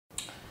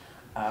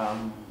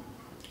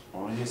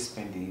When you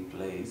spend the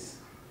place,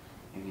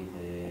 maybe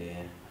the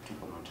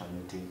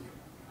alternative.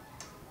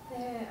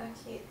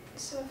 Okay.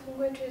 So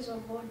fungue tu hizo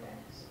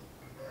borders.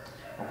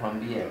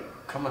 Nakwambia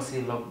kama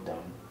si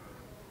lockdown,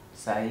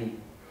 sahi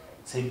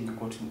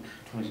niko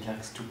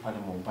relax tu pale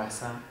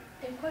Mombasa.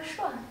 Iko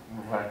shwa?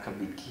 Mvaa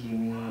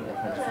kabikini,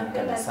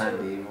 afajifunga na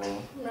Sunday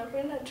hivyo.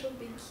 Unapenda tu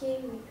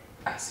bikini.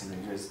 Si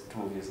najua tu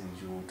obviously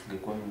juu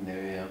tungekuwa mimi na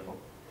wewe hapo.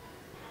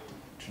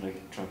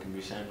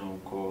 Tunakimbishana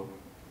huko.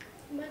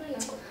 Mbona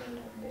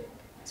nakupenda babe?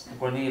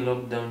 Kwa nini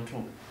lockdown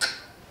tu?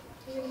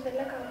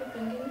 Nilipeleka wapi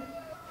pengine?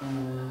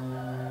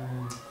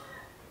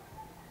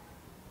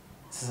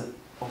 Sasa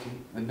okay,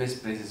 the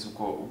best places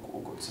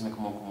uko tuseme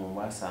kama uko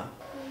Mombasa.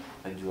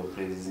 Najua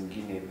places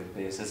zingine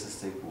the best. Sasa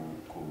sitaki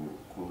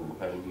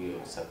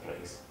kuharibia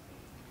surprise.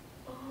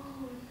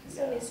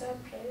 So ni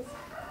surprise.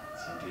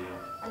 Sindio.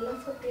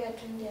 Alafu pia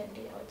tuende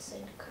hadi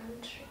outside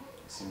country.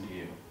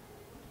 Sindio.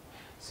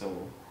 So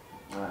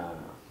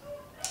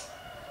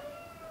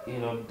hii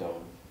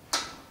lockdown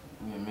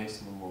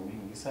nimemiss mambo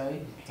mingi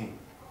sahi.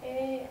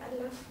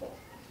 Alafu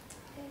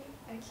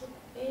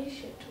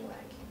ishi tu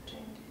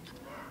akitende.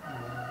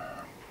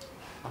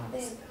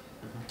 Babe.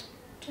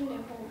 Tunde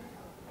home.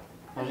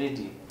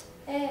 Already?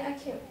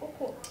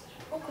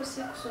 Huko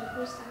si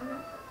kusumbua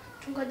sana.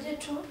 Tungoje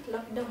tu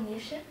lockdown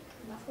ishe,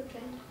 alafu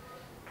twende.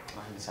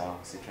 Ni sawa,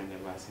 si twende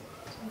basi.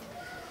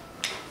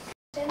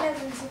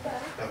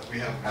 That we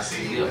have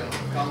received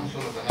the Council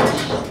of the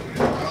National Security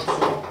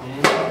Council,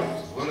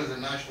 as well as the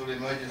National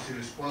Emergency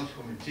Response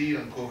Committee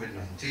on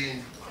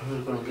COVID-19.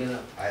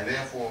 I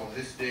therefore on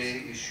this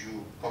day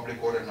issue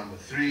Public Order number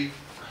 3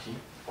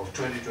 of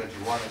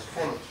 2021 as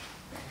follows.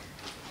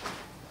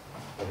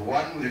 But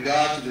one, with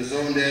regard to the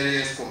zoned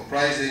areas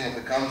comprising of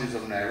the counties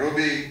of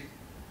Nairobi,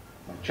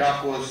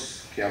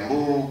 Machakos,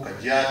 Kiambu,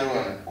 Kajiado,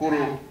 and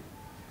Nakuru,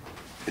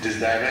 it is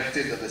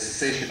directed that the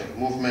cessation of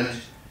movement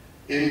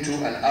into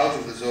and out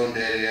of the zoned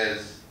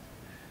areas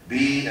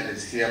be and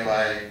is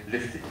hereby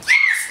lifted.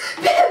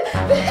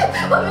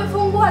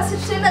 Wamefungua si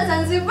tena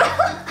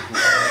Zanzibar.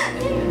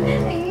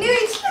 Niwe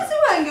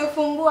lazima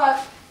angefungua.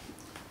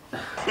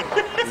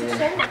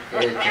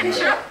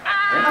 Kisha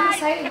ama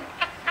sai.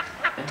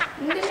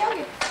 Ndio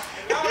yangu.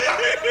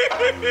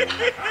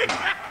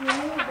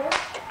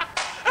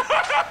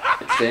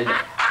 Tena.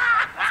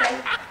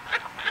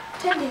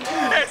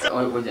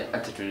 Tena. Ngoja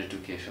hata tuende tu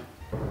kesho.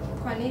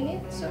 Kwa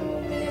nini? So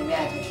umeniambia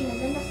hata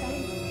tunaenda sasa.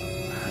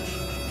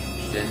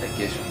 Tutaenda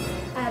kesho.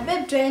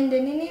 Babe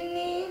tuende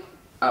nini?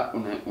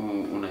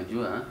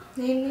 Unajua?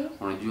 Nini?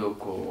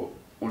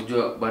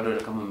 Unajua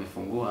bado kama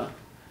umefungua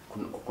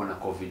kuna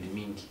COVID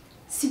mingi.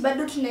 Si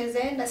bado tunaweza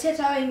enda, si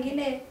hata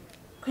wengine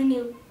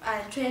kwani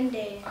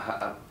twende.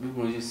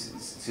 Mimi unajua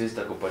siwezi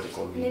takupata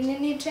COVID.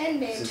 Nini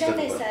twende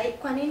sasa.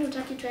 Kwa nini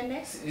utaki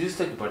twende? Just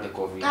takupata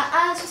COVID.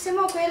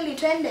 Sisema kweli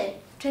twende.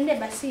 Twende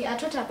basi,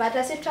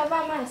 hatutapata si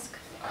tutavaa mask.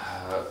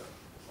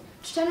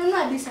 Tutanunua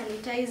hadi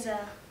sanitizer.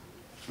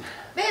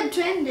 Babe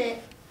twende.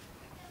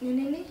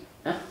 Nini?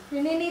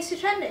 Nini si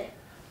twende?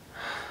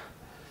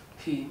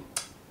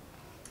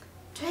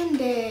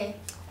 Twende.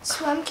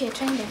 Swamke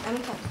twende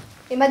amka.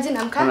 Imagine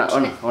amka.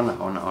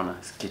 Ona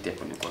skiti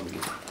hapo nikwambie.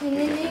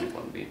 Nini?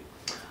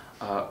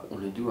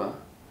 Unajua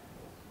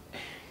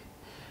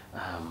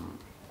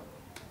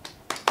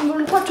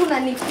ulikuwa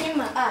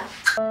tunanipima